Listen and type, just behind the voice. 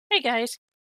Hey guys,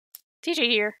 TJ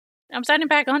here. I'm signing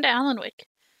back on to Alan Wake.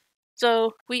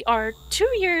 So we are 2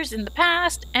 years in the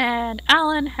past, and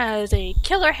Alan has a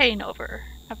killer hangover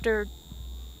after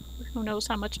who knows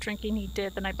how much drinking he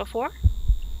did the night before.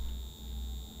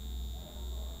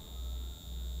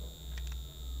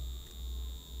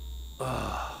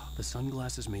 The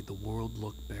sunglasses made the world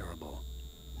look bearable.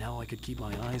 Now I could keep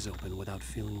my eyes open without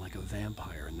feeling like a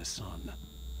vampire in the sun.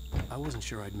 I wasn't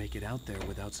sure I'd make it out there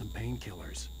without some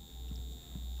painkillers.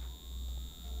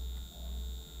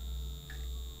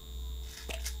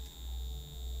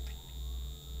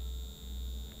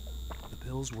 The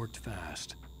pills worked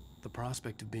fast. The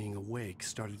prospect of being awake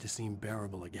started to seem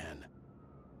bearable again.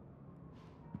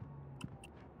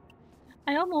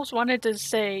 I almost wanted to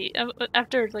say,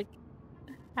 after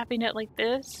having it like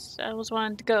this, I was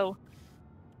wanting to go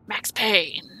Max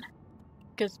Payne,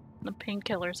 because the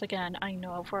painkillers, again, I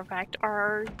know for a fact,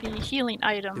 are the healing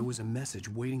item. There was a message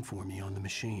waiting for me on the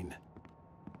machine.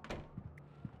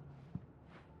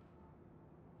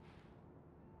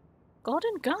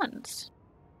 Golden Guns.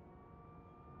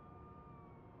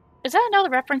 Is that another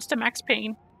reference to Max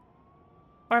Payne?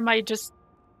 Or am I just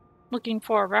looking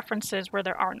for references where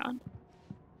there are none?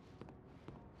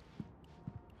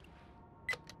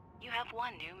 You have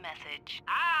one new message.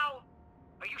 Al!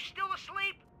 Are you still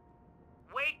asleep?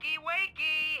 Wakey,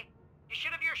 wakey! You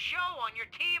should have your show on your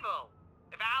TiVo.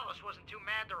 If Alice wasn't too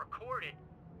mad to record it.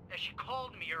 She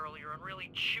called me earlier and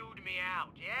really chewed me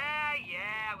out.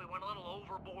 Yeah, we went a little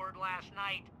overboard last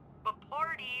night. But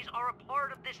parties are a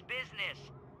part of this business.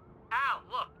 Al,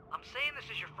 look, I'm saying this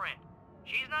as your friend.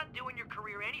 She's not doing your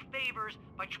career any favors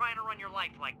by trying to run your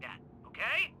life like that,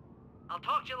 okay? I'll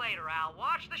talk to you later, Al.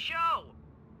 Watch the show.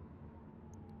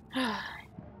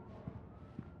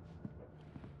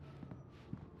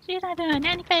 She's not doing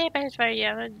any favors for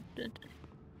you.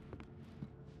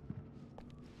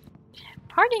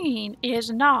 Partying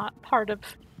is not part of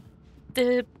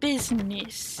the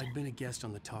business. I'd been a guest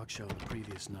on the talk show the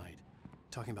previous night,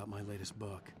 talking about my latest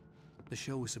book. The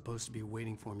show was supposed to be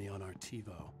waiting for me on our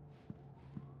TiVo.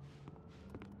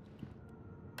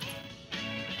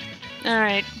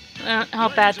 Alright, how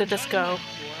bad did this go?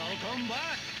 Welcome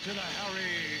back to the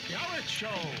Harry Garrett Show.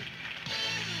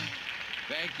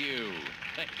 Thank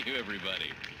you,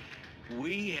 everybody.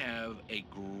 We have a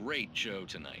great show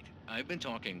tonight. I've been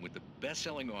talking with the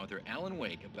best-selling author Alan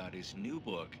Wake about his new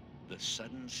book, The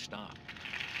Sudden Stop.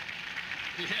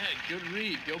 Yeah, good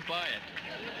read. Go buy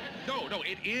it. No,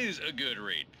 it is a good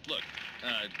read. Look,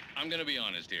 I'm gonna be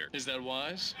honest here. Is that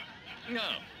wise?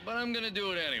 No, but I'm gonna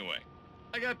do it anyway.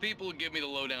 I got people who give me the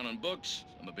lowdown on books.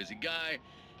 I'm a busy guy.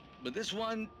 But this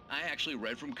one, I actually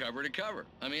read from cover to cover.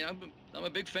 I mean, I'm a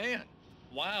big fan.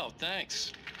 Wow,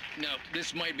 thanks. Now,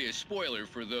 this might be a spoiler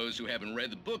for those who haven't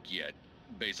read the book yet.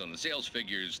 Based on the sales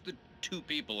figures, the 2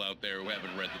 people out there who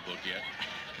haven't read the book yet.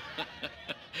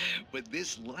 But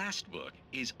this last book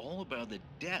is all about the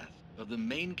death of the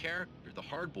main character, the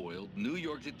hard-boiled New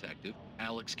York detective,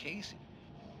 Alex Casey.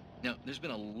 Now, there's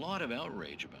been a lot of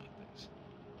outrage about this.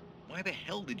 Why the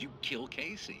hell did you kill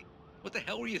Casey? What the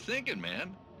hell were you thinking,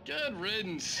 man? Good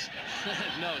riddance.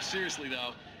 No, seriously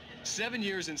though, 7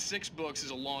 years and 6 books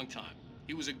is a long time.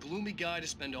 He was a gloomy guy to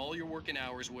spend all your working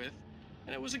hours with,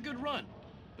 and it was a good run.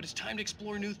 But it's time to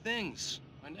explore new things.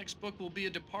 My next book will be a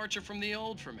departure from the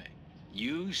old for me.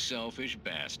 You selfish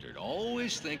bastard,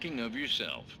 always thinking of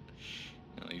yourself.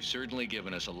 Well, you've certainly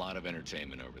given us a lot of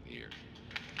entertainment over the years.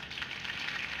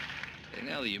 And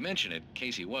now that you mention it,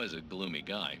 Casey was a gloomy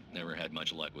guy. Never had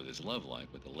much luck with his love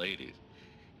life with the ladies.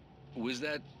 Was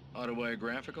that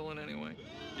autobiographical in any way?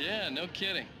 Yeah, no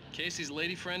kidding. Casey's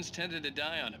lady friends tended to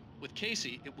die on him. With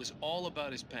Casey, it was all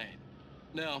about his pain.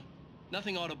 No,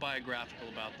 nothing autobiographical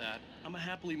about that. I'm a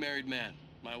happily married man.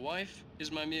 My wife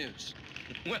is my muse.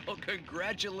 Well,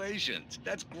 congratulations.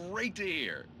 That's great to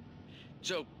hear.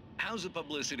 So, how's the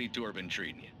publicity tour been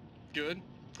treating you? Good,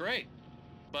 great.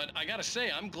 But I gotta say,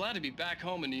 I'm glad to be back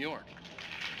home in New York.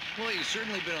 Well, you've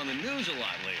certainly been on the news a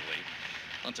lot lately.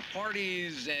 Lots of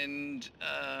parties and,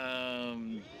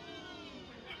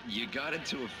 you got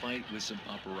into a fight with some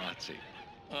paparazzi.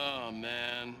 Oh,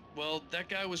 man. Well, that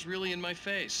guy was really in my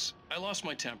face. I lost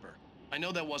my temper. I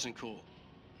know that wasn't cool.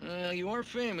 You are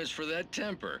famous for that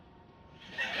temper.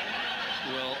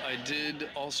 Well, I did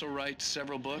also write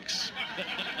several books.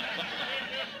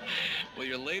 Well,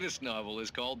 your latest novel is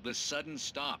called The Sudden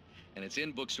Stop, and it's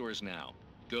in bookstores now.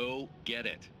 Go get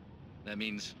it. That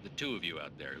means the 2 of you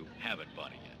out there who haven't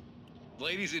bought it yet.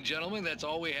 Ladies and gentlemen, that's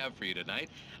all we have for you tonight.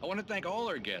 I want to thank all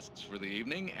our guests for the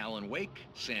evening. Alan Wake,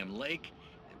 Sam Lake.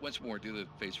 Once more, do the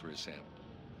face for Sam.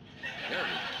 There it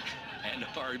is. and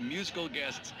our musical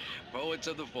guests, Poets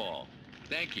of the Fall.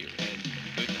 Thank you, and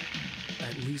good night.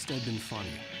 At least I'd been funny.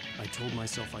 I told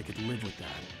myself I could live with that.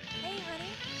 Hey, honey.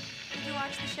 Did you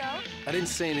watch the show? I didn't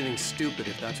say anything stupid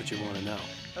if that's what you want to know.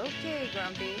 Okay,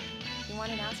 Grumpy. You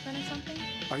want an aspirin or something?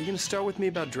 Are you going to start with me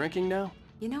about drinking now?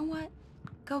 You know what?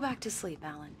 Go back to sleep,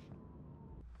 Alan.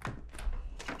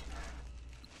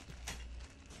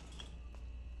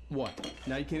 What?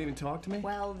 Now you can't even talk to me?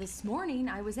 Well, this morning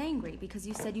I was angry because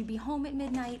you said you'd be home at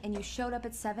midnight and you showed up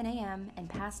at 7 a.m. and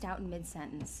passed out in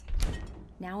mid-sentence.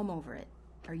 Now I'm over it.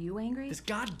 Are you angry? This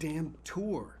goddamn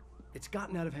tour. It's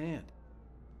gotten out of hand.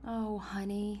 Oh,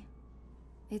 honey.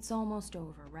 It's almost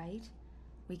over, right?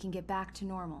 We can get back to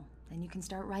normal. Then you can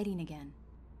start writing again.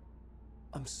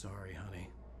 I'm sorry, honey.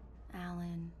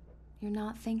 Alan, you're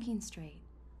not thinking straight.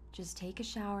 Just take a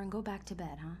shower and go back to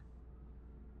bed, huh?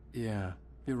 Yeah,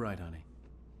 you're right, honey.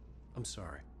 I'm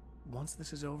sorry. Once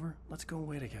this is over, let's go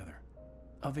away together.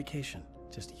 A vacation.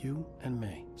 Just you and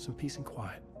me. Some peace and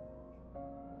quiet.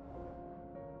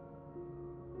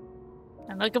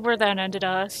 And look at where that ended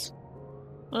us.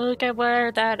 Look at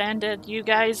where that ended you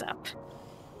guys up.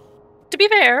 To be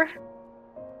fair,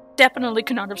 definitely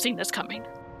could not have seen this coming.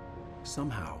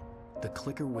 Somehow, the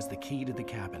clicker was the key to the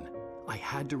cabin. I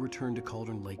had to return to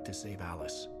Cauldron Lake to save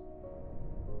Alice.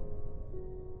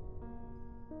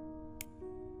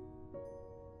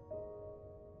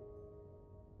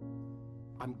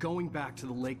 I'm going back to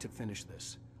the lake to finish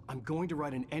this. I'm going to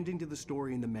write an ending to the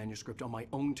story in the manuscript on my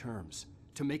own terms,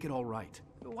 to make it all right.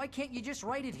 Why can't you just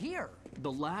write it here?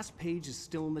 The last page is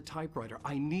still in the typewriter.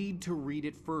 I need to read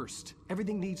it first.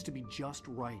 Everything needs to be just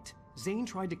right. Zane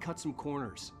tried to cut some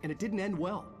corners, and it didn't end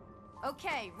well.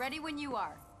 Okay, ready when you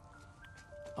are.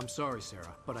 I'm sorry,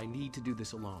 Sarah, but I need to do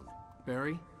this alone.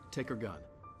 Barry, take her gun.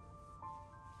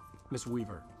 Miss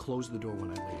Weaver, close the door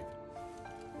when I leave.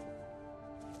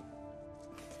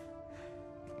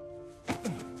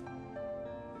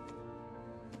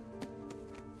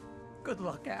 Good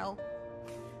luck, Al.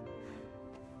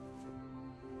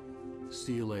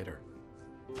 See you later.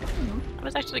 That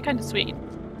was actually kind of sweet.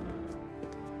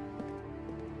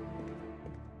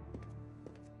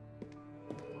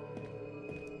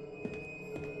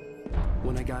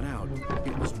 When I got out,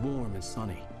 it was warm and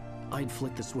sunny. I'd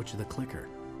flicked the switch of the clicker.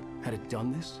 Had it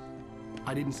done this?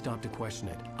 I didn't stop to question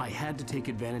it. I had to take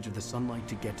advantage of the sunlight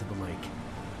to get to the lake.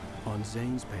 On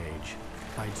Zane's page,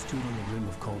 I'd stood on the rim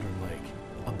of Cauldron Lake,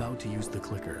 about to use the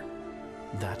clicker.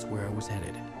 That's where I was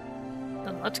headed.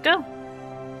 Then let's go.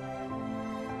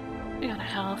 We got a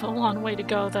hell of a long way to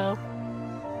go, though.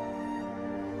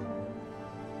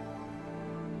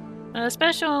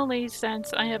 Especially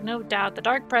since I have no doubt the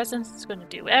Dark Presence is going to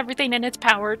do everything in its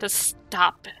power to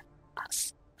stop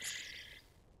us.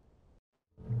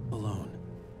 Alone,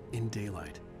 in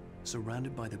daylight,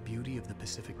 surrounded by the beauty of the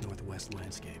Pacific Northwest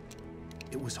landscape,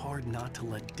 it was hard not to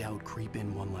let doubt creep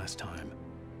in one last time.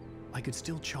 I could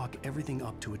still chalk everything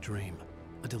up to a dream,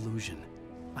 a delusion.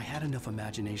 I had enough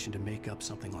imagination to make up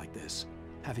something like this,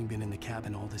 having been in the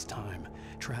cabin all this time,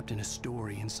 trapped in a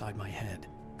story inside my head,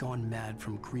 gone mad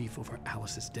from grief over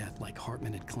Alice's death like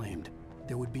Hartman had claimed.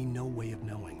 There would be no way of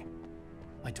knowing.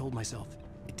 I told myself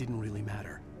it didn't really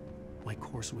matter. My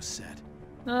course was set.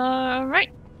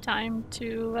 Alright, time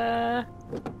to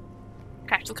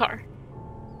crash the car.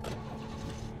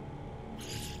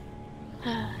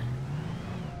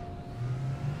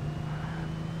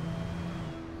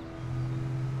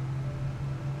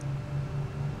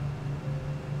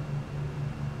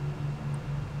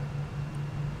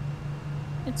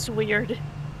 It's weird.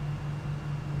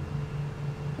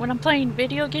 When I'm playing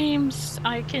video games,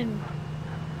 I can...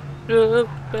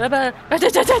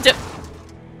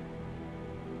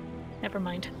 Never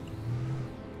mind.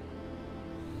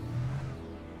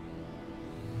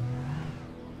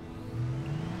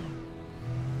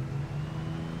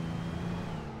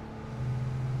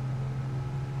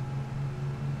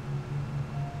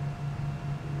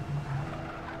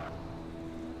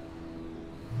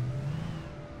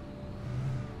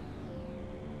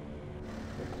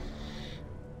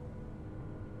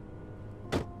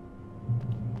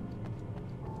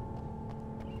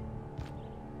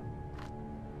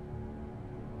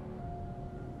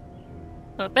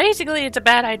 But basically, it's a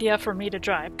bad idea for me to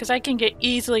drive, because I can get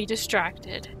easily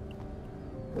distracted.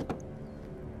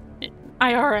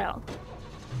 IRL.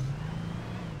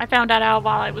 I found that out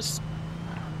while I was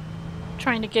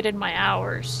trying to get in my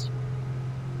hours.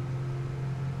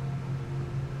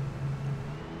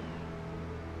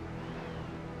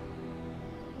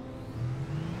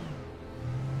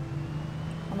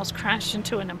 Almost crashed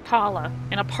into an Impala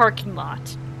in a parking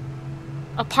lot.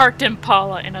 A parked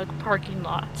Impala in a parking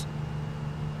lot.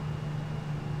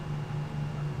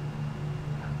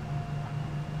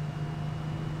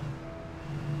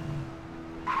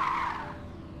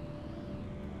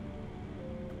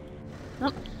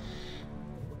 Oh.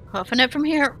 Huffing it from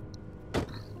here. The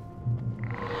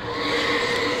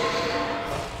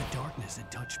darkness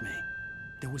had touched me.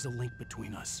 There was a link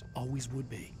between us. Always would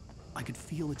be. I could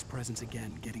feel its presence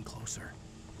again, getting closer.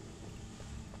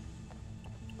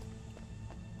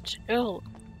 Chill.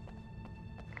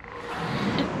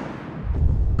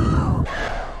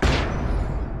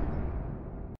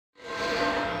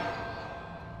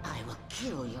 I will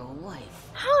kill your wife.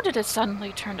 How did it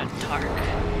suddenly turn to dark?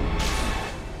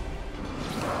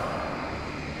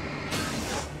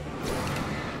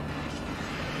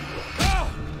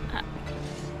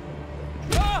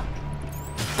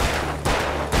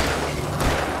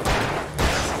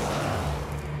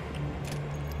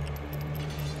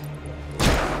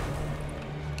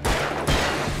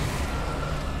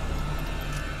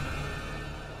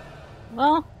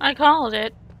 Well, I called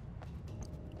it.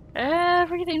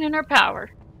 Everything in our power.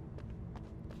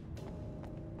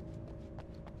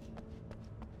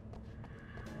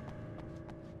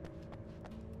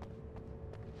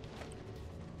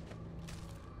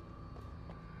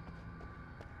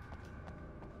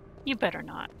 You better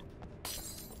not.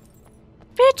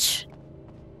 Bitch!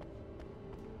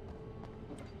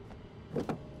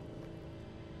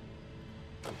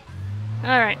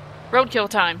 Alright, roadkill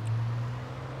time.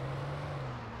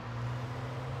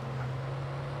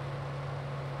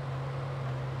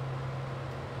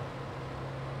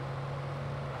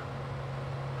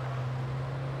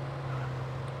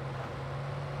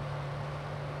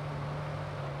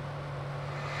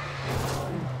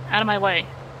 Out of my way.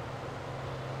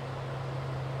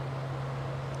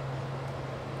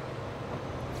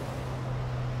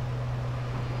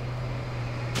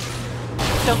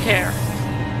 Don't care.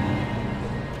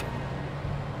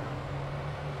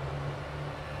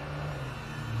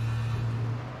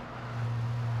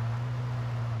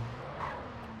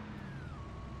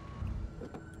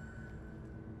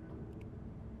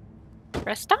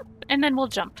 Press stop, and then we'll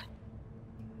jump.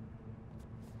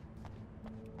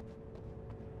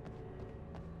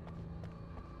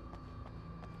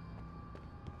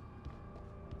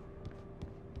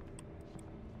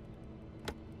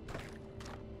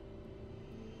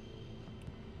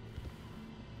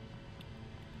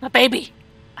 My baby!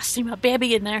 I see my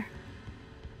baby in there.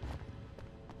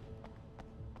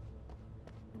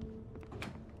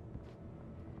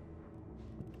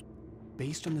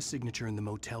 Based on the signature in the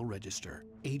motel register,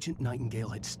 Agent Nightingale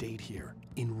had stayed here,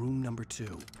 in room number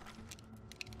 2.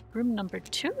 Room number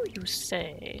 2, you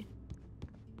say?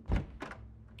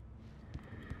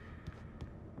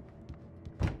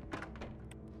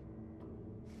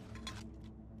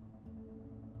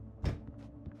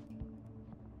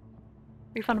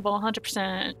 Refundable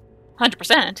 100%.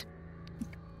 100%?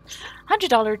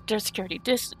 $100 security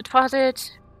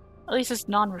deposit. At least it's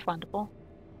non-refundable.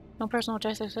 No personal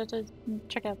justice.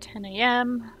 Check out 10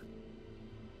 a.m.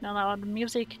 No loud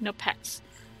music. No pets.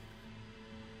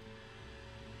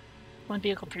 1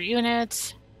 vehicle per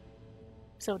unit.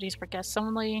 Facilities for guests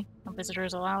only. No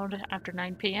visitors allowed after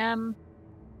 9 p.m.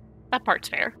 That part's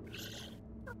fair.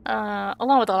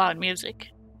 Along with the loud music.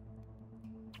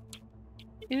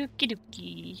 Okie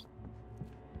dokie.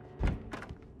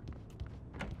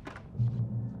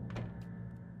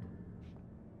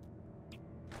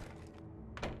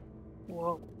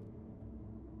 Whoa.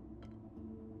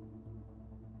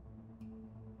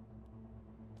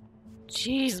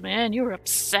 Jeez, man, you're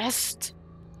obsessed.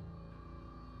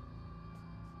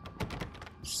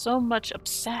 So much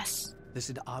obsessed. This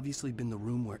had obviously been the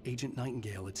room where Agent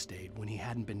Nightingale had stayed when he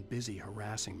hadn't been busy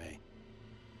harassing me.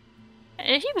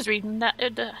 He was reading that.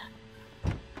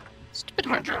 Stupid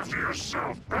heart. Look after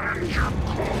yourself and your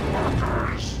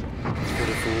co-workers. Could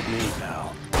have fooled me,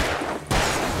 pal.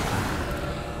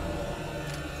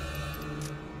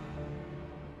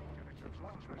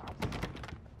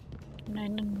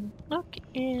 And look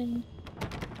in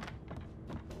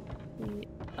the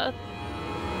other.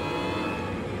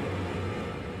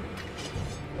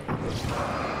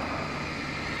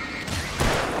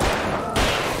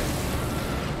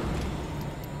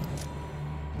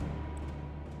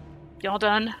 Y'all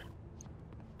done?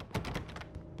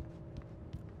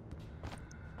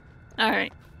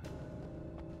 Alright.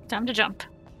 Time to jump.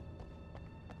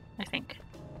 I think.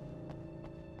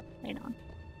 Hang on.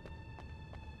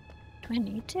 Do I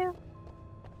need to?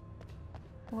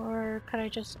 Or could I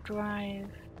just drive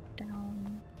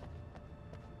down?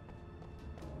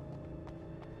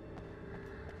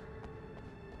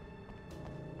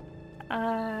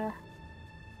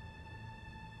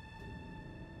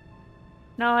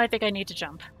 No, I think I need to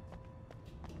jump.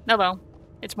 No, well,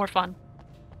 it's more fun.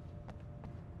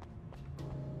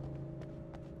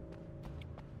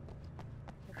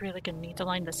 really gonna need to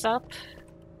line this up.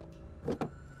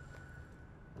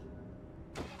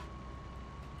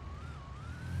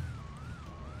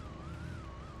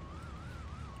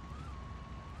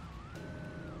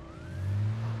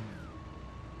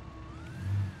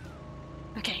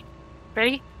 Okay,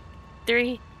 ready?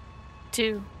 3,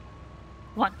 2,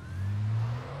 1.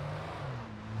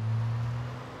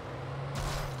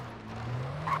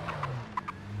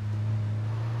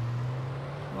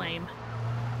 Lame.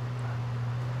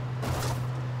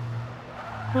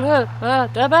 Out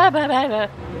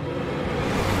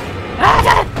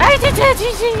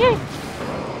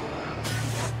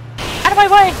of my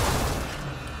way!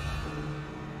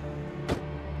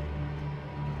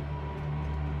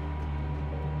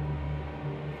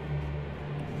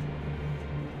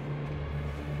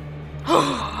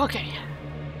 Okay.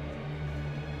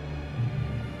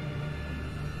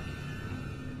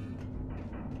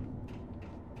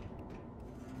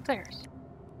 Flares.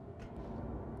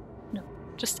 No,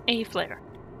 just a flare.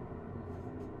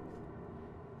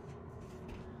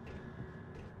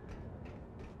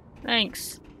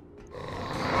 Thanks.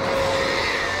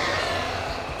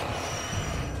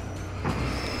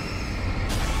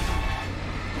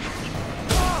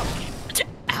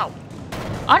 Ow.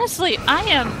 Honestly, I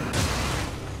am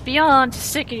beyond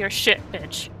sick of your shit,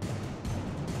 bitch.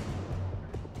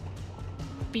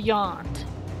 Beyond.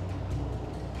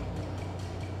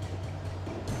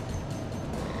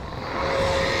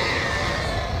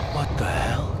 What the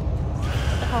hell?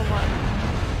 The hell what?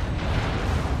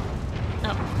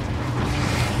 No.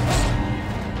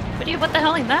 What the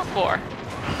hell is that for?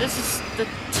 This is the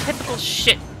typical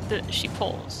shit that she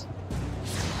pulls.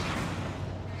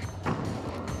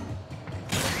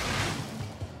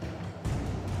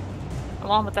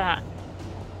 Along with that.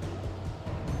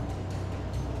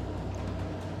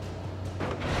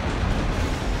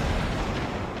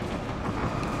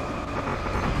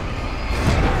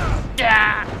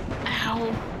 Ah!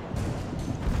 Ow.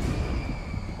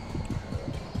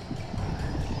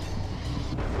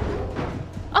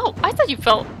 Oh, I thought you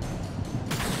felt...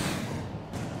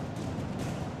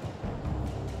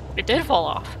 It did fall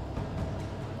off.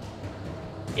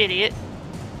 Idiot.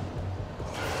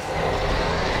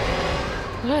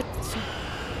 What?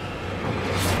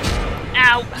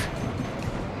 Ow!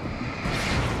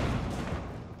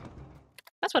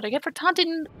 That's what I get for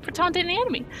taunting the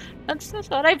enemy. That's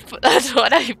what I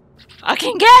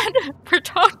fucking get for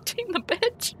taunting the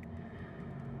bitch.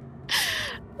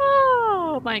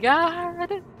 Oh my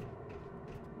god.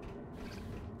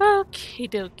 Okie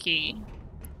dokie.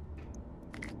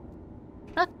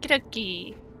 Okie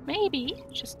dokie. Maybe,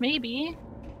 just maybe.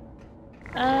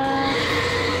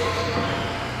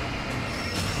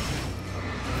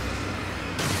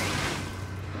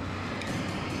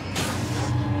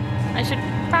 I should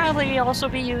probably also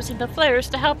be using the flares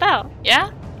to help out, yeah?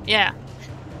 Yeah.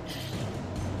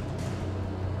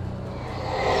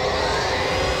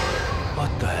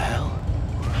 What the hell?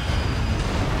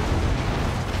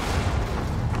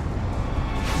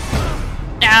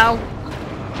 Ow!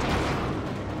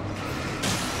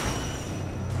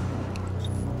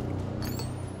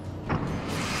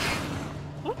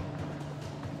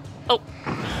 Oh.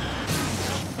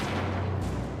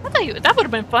 I thought that would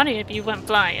have been funny if you went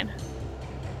flying.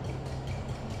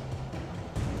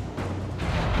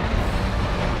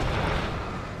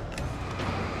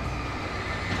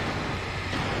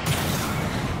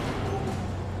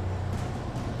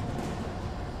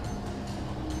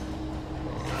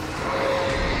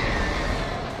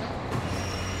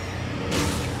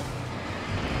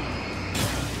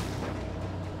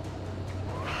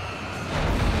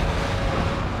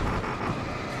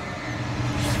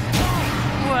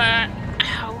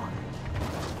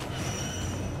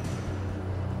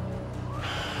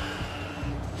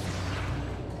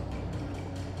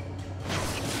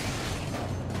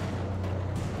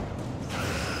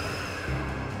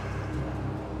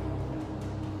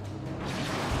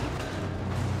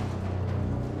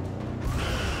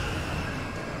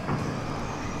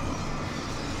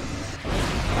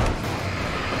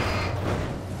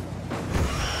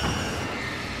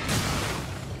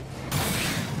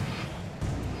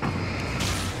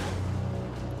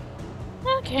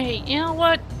 Okay, you know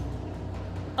what?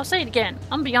 I'll say it again.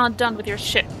 I'm beyond done with your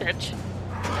shit, bitch.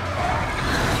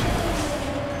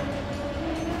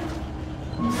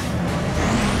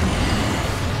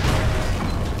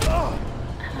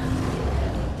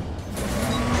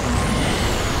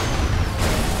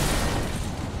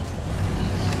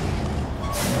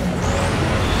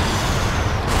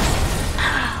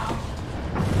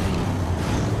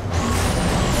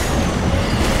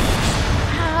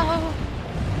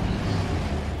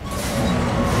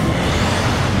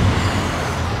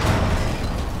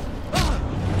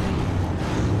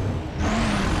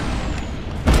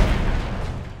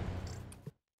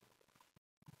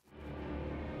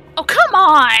 Oh, come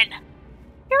on!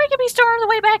 You're making me start all the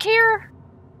way back here?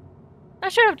 I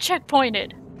should have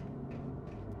checkpointed.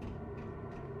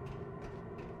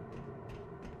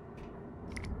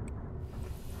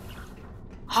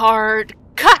 Hard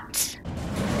cut!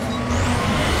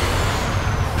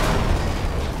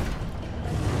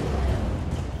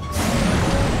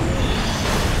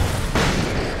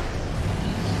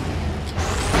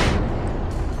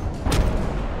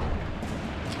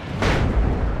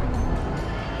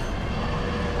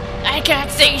 I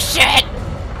can't see shit!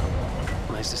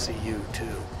 Nice to see you, too.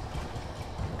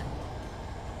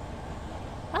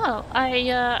 Oh,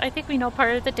 I think we know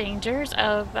part of the dangers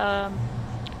of,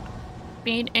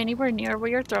 being anywhere near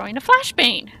where you're throwing a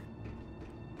flashbang.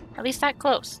 At least that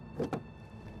close.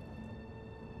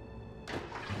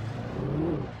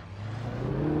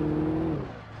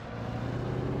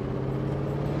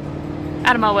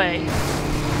 Out of my way.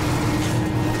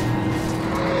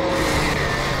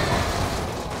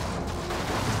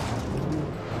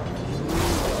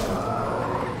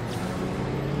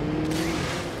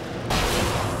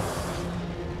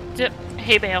 Zip.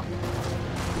 Hey, Bale.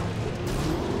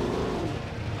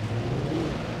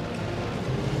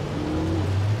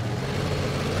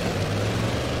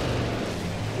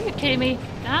 Are you kidding me?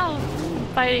 Now I'm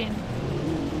fighting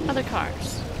other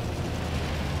cars.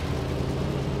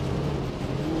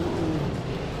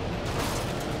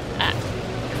 Ah.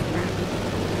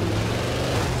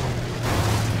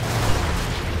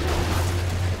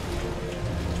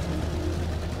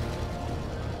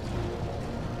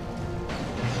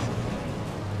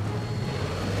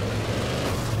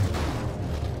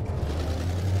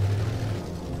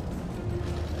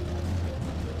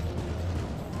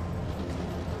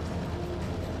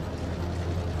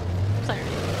 Sorry.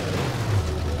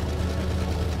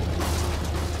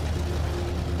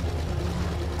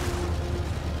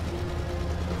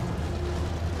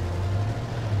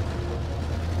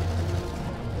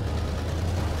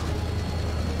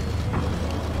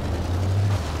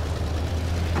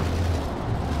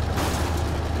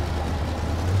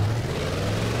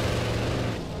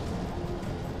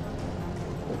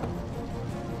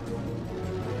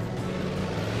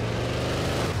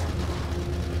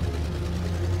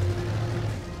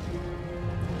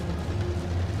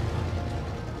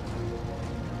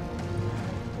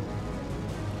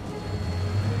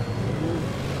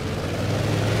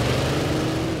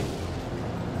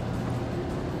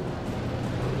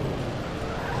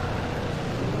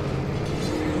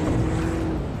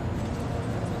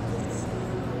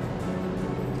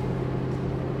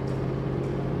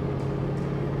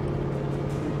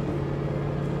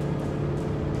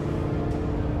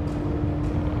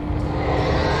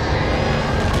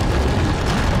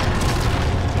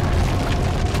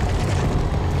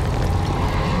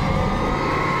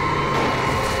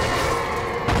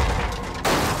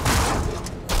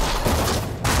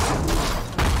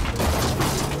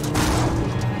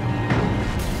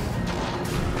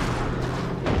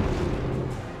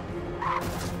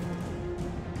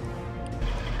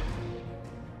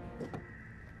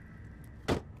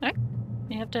 Alright.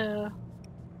 You have to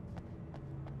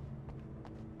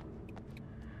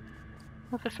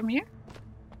move it from here.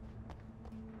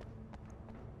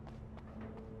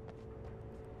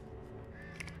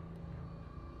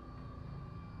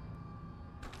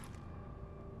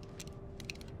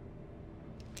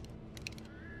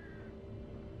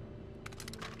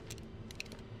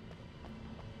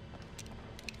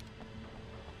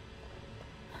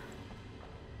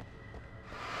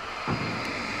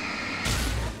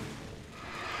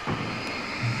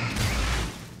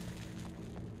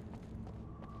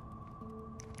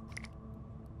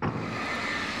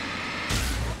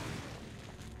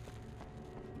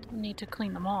 Need to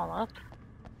clean them all up.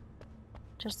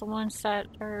 Just the ones that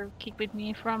are keeping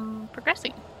me from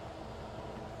progressing.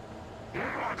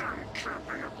 Modern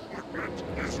camping equipment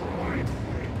is lightweight.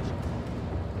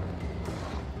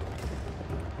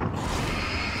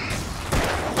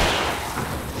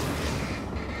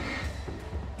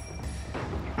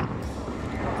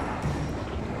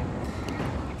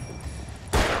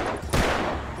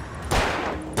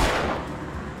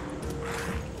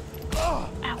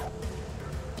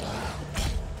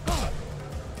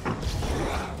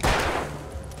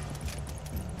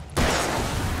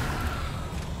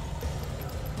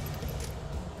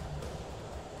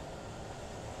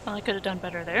 Well, I could have done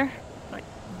better there. Like,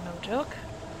 no joke.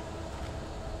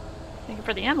 Thank you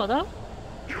for the ammo, though.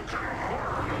 You can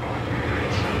harm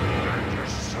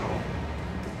yourself.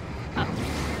 Oh.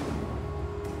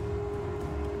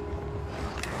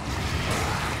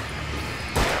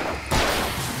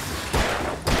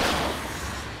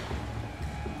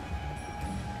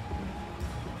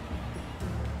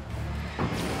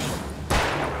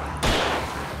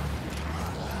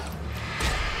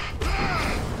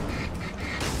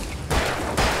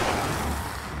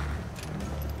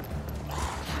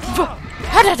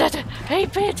 Hey,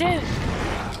 bitch!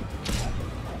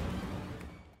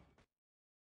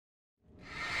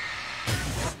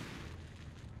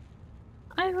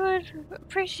 I would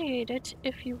appreciate it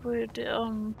if you would,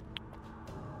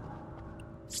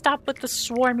 stop with the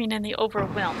swarming and the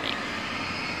overwhelming.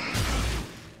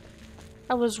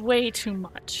 That was way too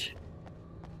much.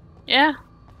 Yeah?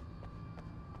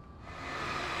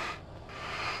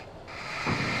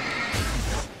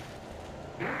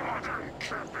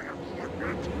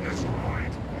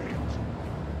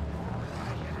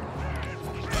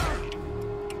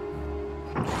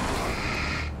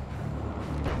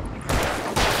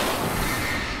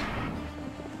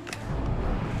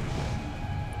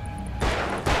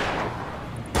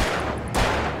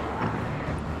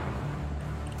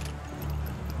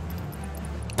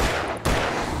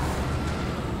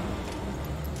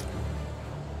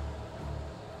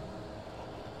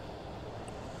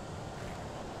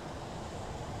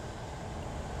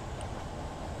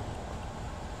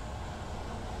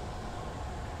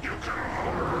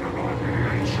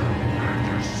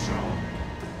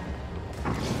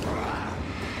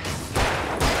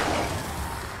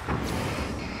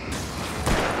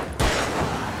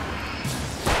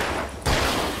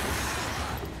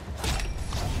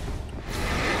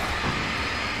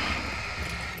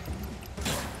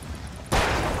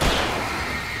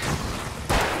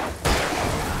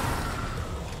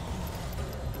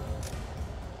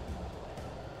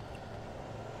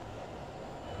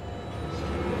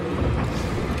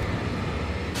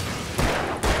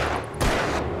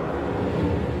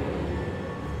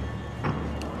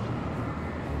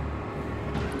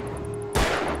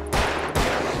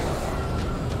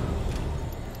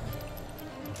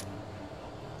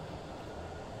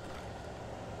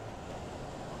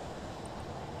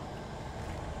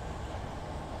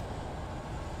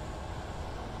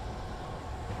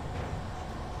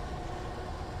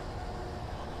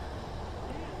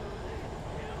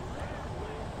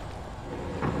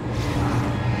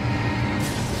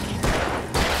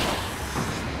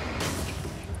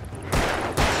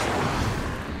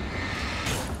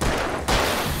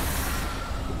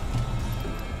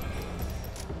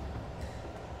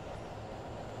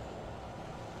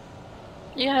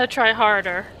 You gotta try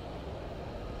harder.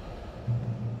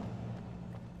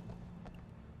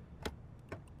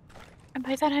 And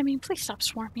by that I mean, please stop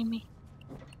swarming me.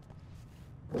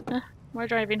 More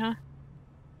driving, huh?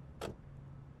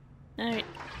 Alright.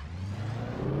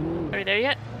 Are we there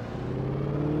yet?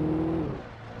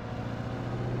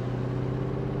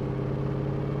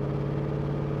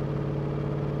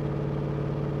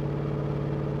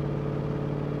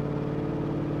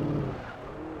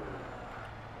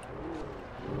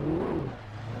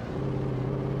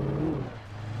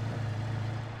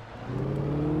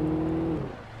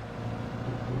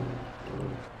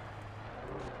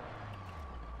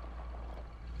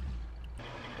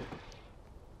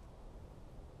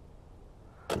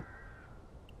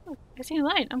 I see a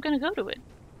light. I'm gonna go to it.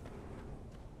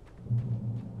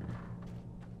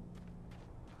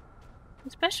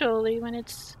 Especially when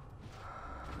it's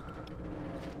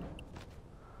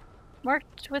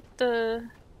marked with the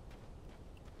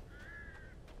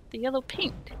yellow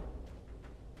paint.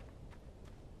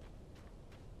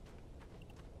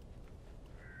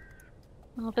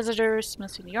 Well, visitors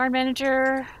must see the yard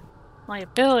manager.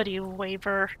 Liability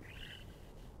waiver.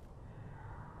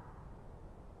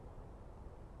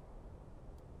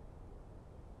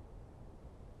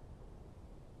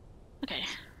 Okay.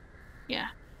 Yeah.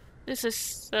 This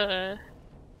is,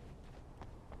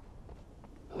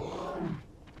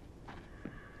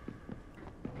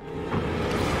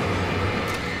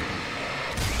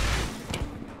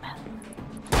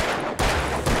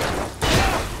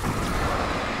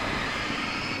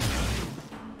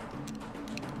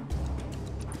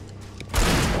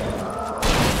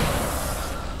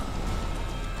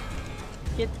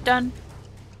 get done.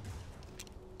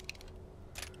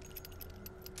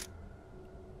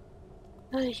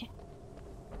 Ugh.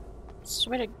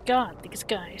 Swear to God, these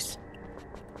guys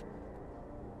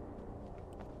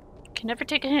can never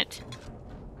take a hint.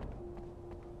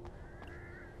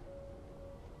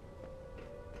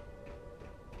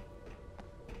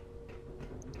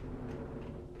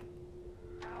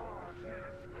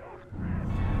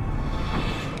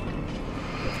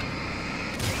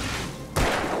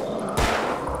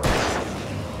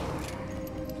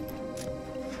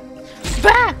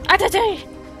 Bah! Atate!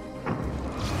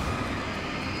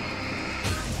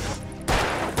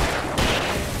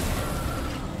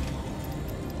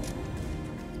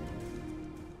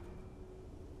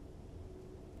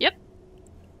 Yep.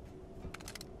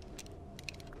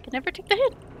 Can never take the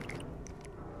hit.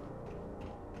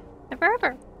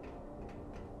 Forever.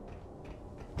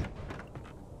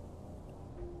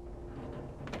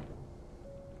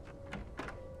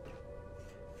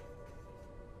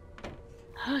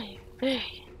 Hi, vey.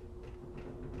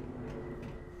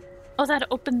 Oh, that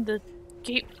opened the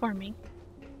gate for me.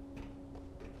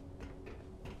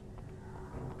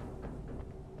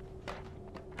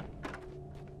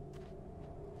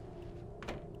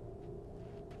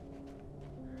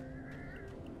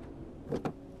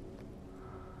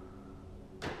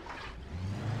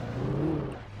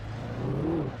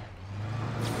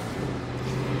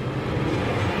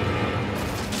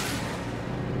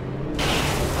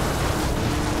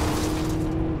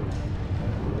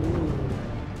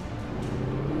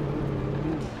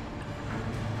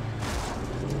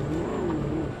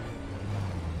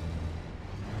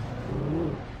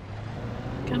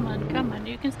 Come on,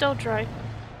 you can still drive.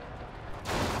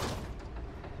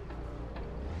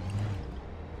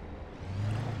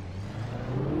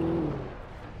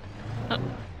 Oh.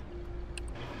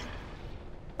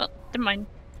 Well, never mind.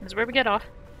 This is where we get off.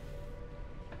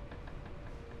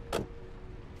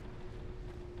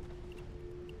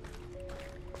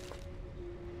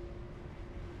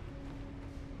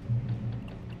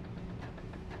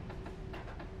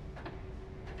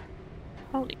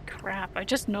 Holy crap, I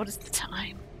just noticed the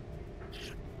time.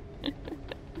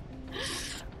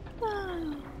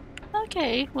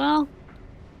 Okay, well,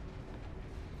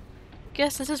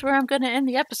 guess this is where I'm going to end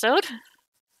the episode.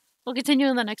 We'll continue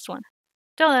in the next one.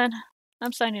 Till then,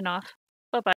 I'm signing off. Bye-bye.